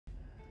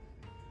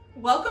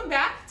Welcome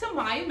back to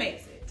Maya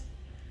Makes It.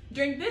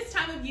 During this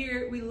time of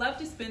year, we love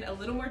to spend a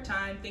little more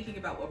time thinking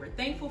about what we're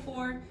thankful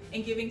for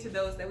and giving to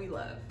those that we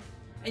love.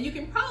 And you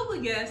can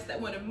probably guess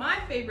that one of my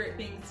favorite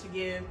things to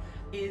give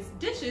is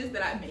dishes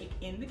that I make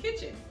in the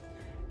kitchen.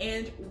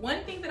 And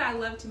one thing that I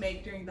love to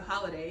make during the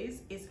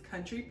holidays is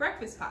country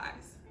breakfast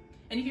pies.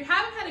 And if you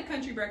haven't had a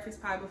country breakfast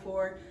pie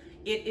before,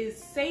 it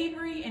is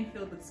savory and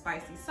filled with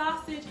spicy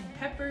sausage and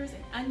peppers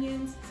and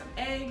onions, some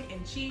egg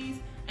and cheese,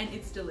 and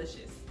it's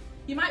delicious.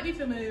 You might be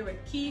familiar with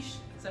quiche,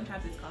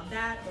 sometimes it's called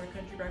that, or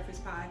country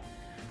breakfast pie.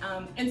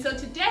 And so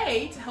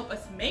today, to help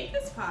us make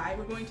this pie,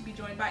 we're going to be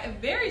joined by a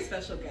very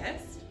special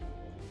guest,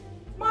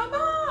 my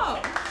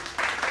mom.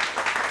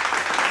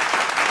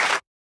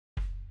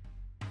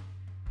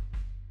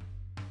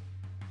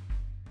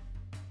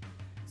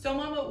 So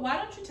Mama, why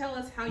don't you tell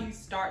us how you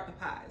start the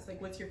pies? Like,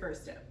 what's your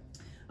first step?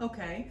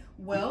 Okay,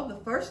 well, the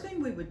first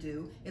thing we would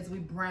do is we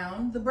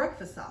brown the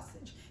breakfast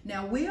sausage.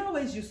 Now, we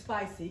always use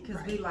spicy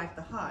because we like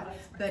the hot,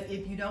 but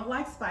if you don't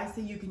like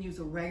spicy, you can use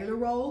a regular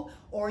roll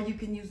or you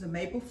can use a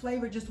maple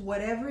flavor, just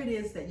whatever it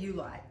is that you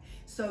like.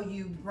 So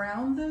you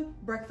brown the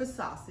breakfast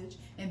sausage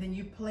and then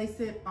you place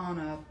it on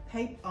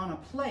a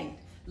plate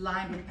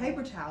lined with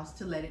paper towels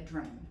to let it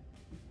drain.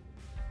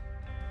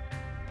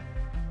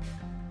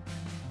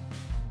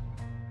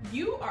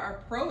 You are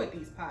a pro at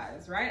these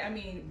pies, right? I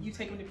mean, you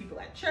take them to people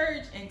at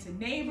church and to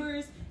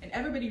neighbors, and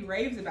everybody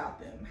raves about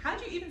them. How'd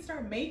you even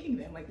start making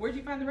them? Like, where'd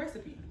you find the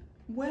recipe?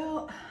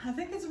 Well, I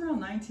think it's around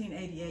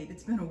 1988.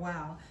 It's been a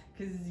while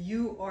because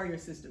you or your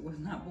sister was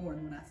not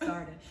born when I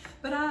started.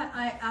 But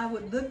I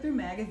would look through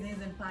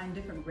magazines and find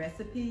different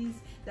recipes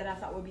that I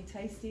thought would be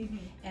tasty.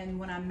 And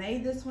when I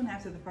made this one,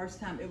 after the first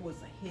time, it was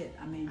a hit.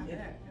 I mean,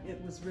 it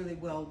was really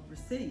well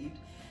received.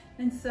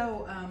 And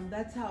so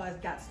that's how I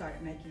got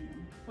started making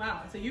them.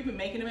 Wow, so you've been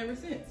making them ever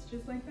since,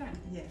 just like that?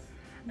 Yes.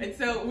 And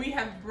so we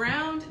have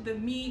browned the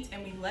meat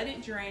and we let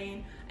it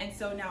drain. And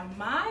so now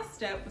my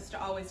step was to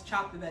always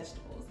chop the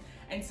vegetables.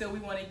 And so we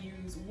want to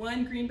use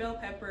one green bell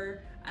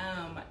pepper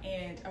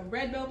and a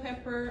red bell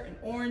pepper, an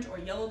orange or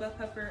yellow bell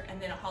pepper, and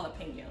then a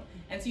jalapeno.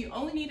 And so you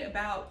only need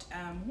about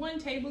 1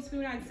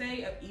 tablespoon, I'd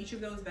say, of each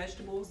of those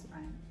vegetables.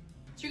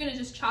 So you're going to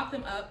just chop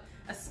them up.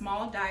 A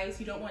small dice.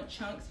 You don't want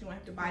chunks, you don't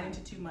have to bite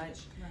into too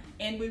much.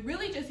 And we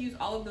really just use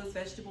all of those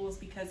vegetables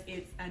because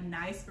it's a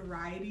nice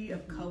variety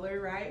of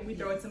color, right? We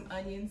throw in some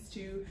onions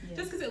too,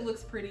 just because it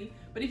looks pretty.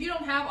 But if you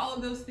don't have all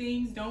of those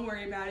things, don't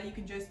worry about it. You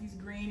can just use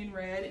green and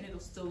red and it'll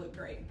still look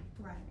great.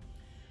 Right.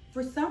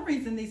 For some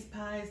reason, these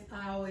pies,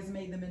 I always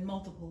made them in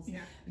multiples.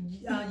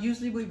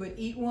 Usually we would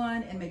eat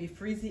one and maybe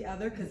freeze the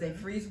other because they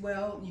freeze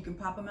well. You can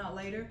pop them out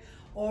later.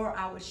 Or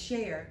I would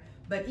share.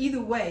 But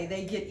either way,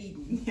 they get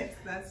eaten. Yes,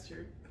 that's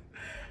true.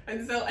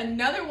 And so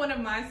another one of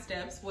my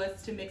steps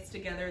was to mix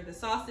together the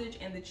sausage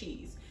and the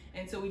cheese.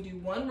 And so we do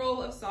 1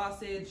 roll of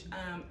sausage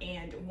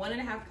and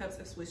 1½ cups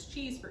of Swiss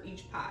cheese for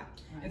each pie.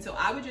 And so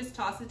I would just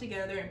toss it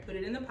together and put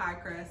it in the pie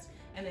crust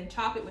and then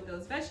chop it with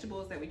those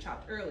vegetables that we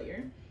chopped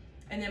earlier.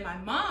 And then my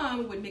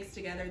mom would mix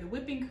together the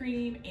whipping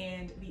cream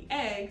and the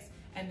eggs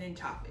and then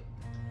chop it.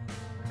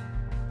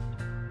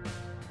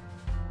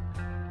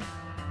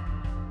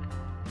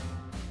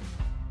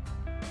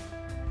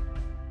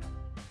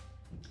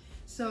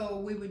 So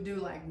we would do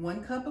like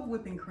 1 cup of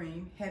whipping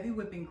cream, heavy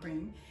whipping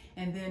cream,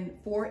 and then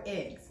 4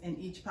 eggs in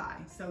each pie.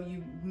 So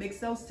you mix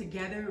those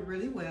together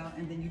really well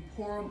and then you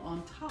pour them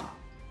on top.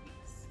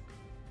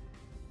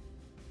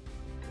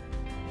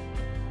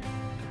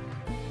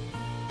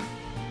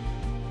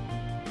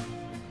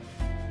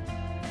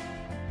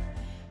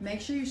 Make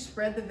sure you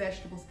spread the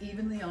vegetables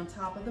evenly on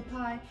top of the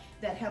pie.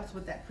 That helps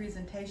with that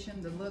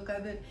presentation, the look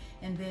of it.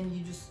 And then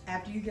you just,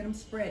 after you get them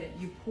spread,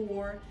 you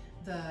pour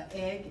the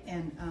egg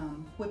and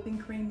whipping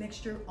cream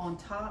mixture on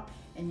top,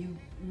 and you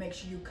make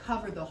sure you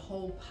cover the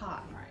whole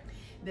pie.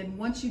 Then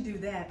once you do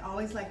that, I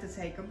always like to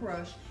take a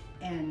brush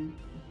and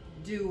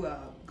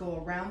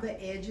go around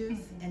the edges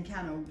and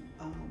kind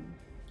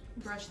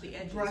of brush the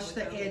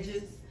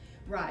edges.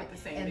 Right,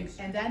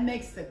 and that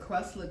makes the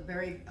crust look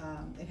very,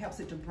 it helps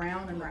it to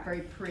brown and look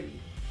very pretty.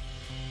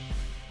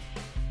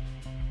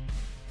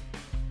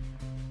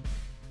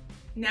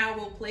 Now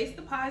we'll place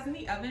the pies in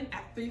the oven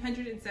at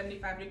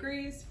 375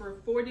 degrees for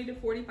 40 to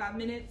 45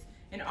 minutes.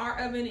 In our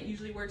oven, it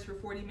usually works for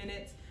 40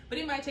 minutes, but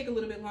it might take a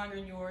little bit longer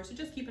in yours, so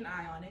just keep an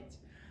eye on it.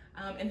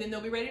 And then they'll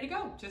be ready to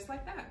go, just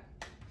like that.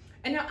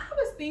 And now I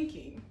was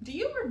thinking, do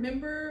you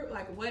remember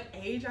like what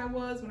age I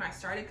was when I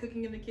started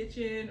cooking in the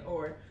kitchen,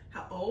 or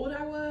how old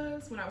I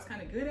was when I was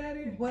kind of good at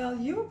it? Well,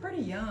 you were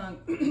pretty young.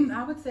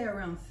 I would say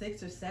around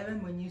 6 or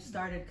 7 when you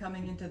started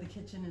coming into the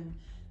kitchen and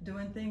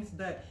doing things,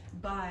 but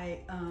by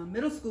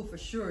middle school for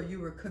sure you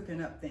were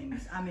cooking up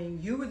things. I mean,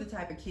 you were the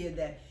type of kid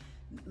that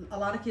a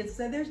lot of kids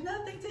said there's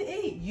nothing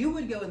to eat. You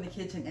would go in the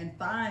kitchen and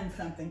find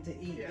something to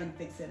eat and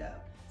fix it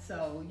up.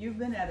 So you've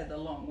been at it a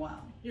long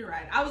while. You're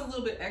right. I was a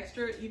little bit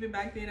extra even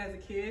back then as a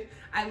kid.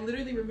 I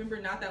literally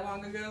remember not that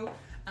long ago,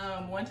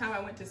 One time I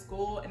went to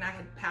school and I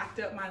had packed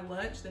up my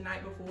lunch the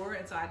night before,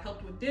 and so I'd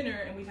helped with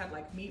dinner, and we had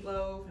like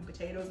meatloaf and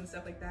potatoes and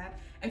stuff like that.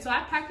 And so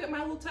I packed up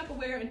my little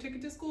Tupperware and took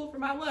it to school for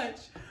my lunch.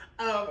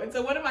 And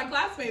so one of my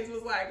classmates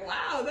was like,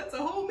 wow, that's a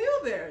whole meal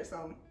there.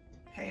 So,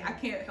 hey, I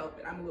can't help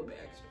it. I'm a little bit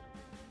extra.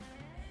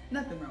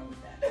 Nothing wrong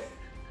with that.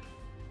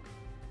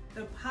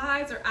 The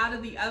pies are out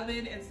of the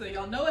oven, and so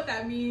y'all know what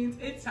that means.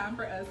 It's time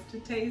for us to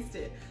taste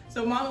it.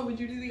 So Mama, would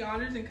you do the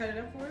honors and cut it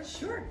up for us?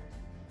 Sure.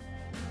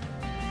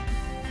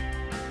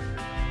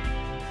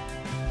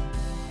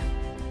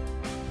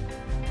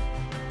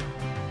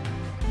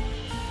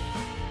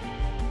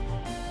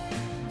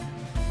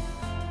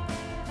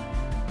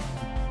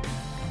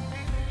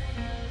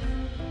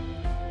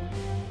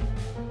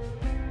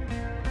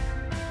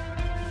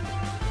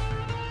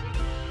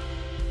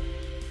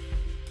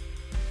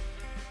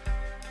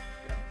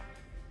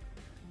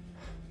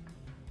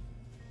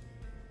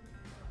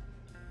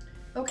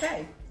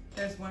 Okay,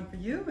 there's one for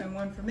you and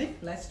one for me.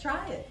 Let's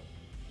try it.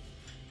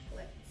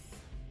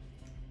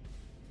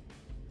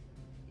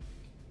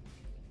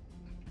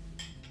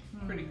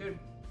 Pretty good.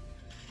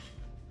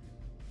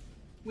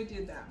 We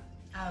did that.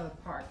 Out of the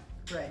park.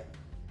 Great.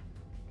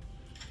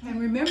 And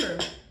remember,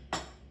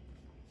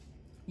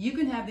 you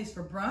can have these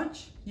for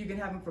brunch, you can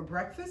have them for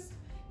breakfast,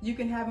 you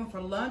can have them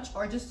for lunch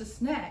or just a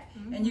snack.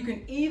 And you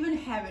can even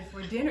have it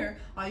for dinner.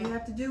 All you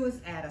have to do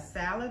is add a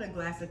salad, a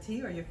glass of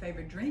tea, or your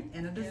favorite drink,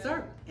 and a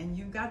dessert. And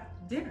you've got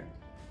dinner.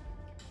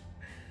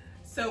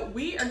 So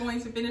we are going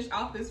to finish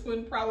off this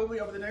one probably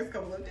over the next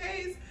couple of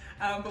days,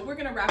 but we're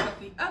gonna wrap up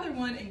the other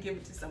one and give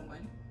it to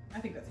someone. I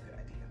think that's a good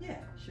idea.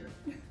 Yeah,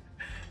 sure.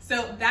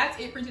 So that's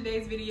it for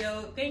today's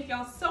video. Thank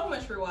y'all so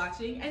much for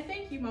watching, and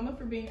thank you, Mama,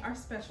 for being our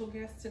special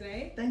guest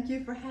today. Thank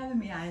you for having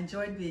me. I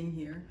enjoyed being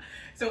here.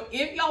 So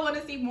if y'all want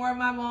to see more of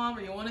my mom,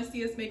 or you want to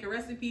see us make a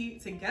recipe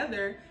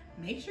together,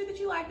 make sure that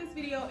you like this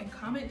video and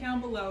comment down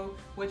below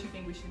what you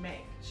think we should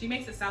make. She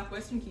makes a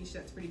Southwestern quiche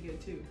that's pretty good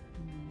too.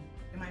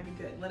 It might be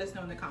good. Let us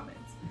know in the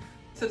comments.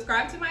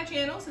 Subscribe to my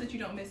channel so that you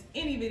don't miss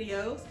any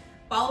videos.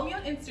 Follow me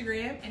on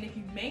Instagram, and if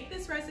you make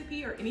this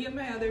recipe or any of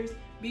my others,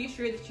 be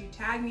sure that you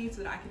tag me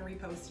so that I can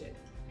repost it.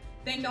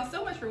 Thank y'all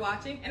so much for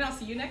watching, and I'll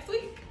see you next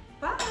week.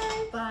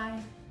 Bye.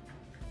 Bye.